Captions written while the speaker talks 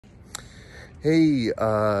Hey,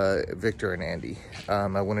 Victor and Andy.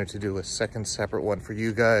 I wanted to do a second separate one for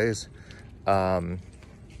you guys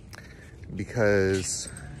because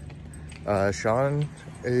Sean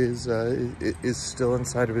is still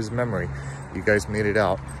inside of his memory. You guys made it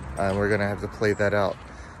out, and we're gonna have to play that out.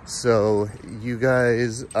 So you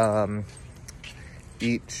guys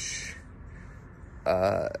each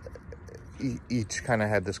kind of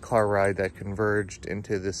had this car ride that converged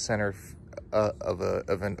into the center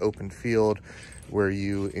of an open field where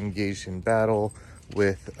you engaged in battle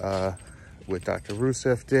with Dr.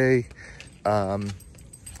 Rusev Day.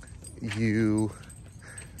 You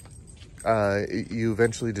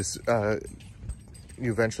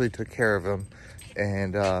eventually took care of him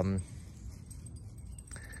and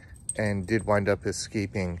did wind up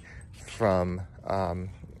escaping from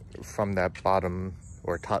that bottom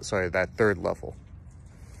or top, sorry, that third level.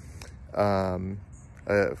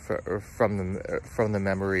 From the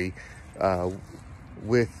memory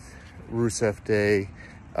with Rusev Day.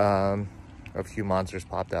 A few monsters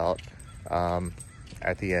popped out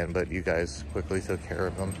at the end, but you guys quickly took care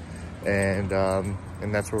of them, and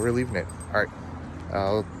that's where we're leaving it. All right,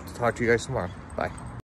 I'll talk to you guys tomorrow. Bye.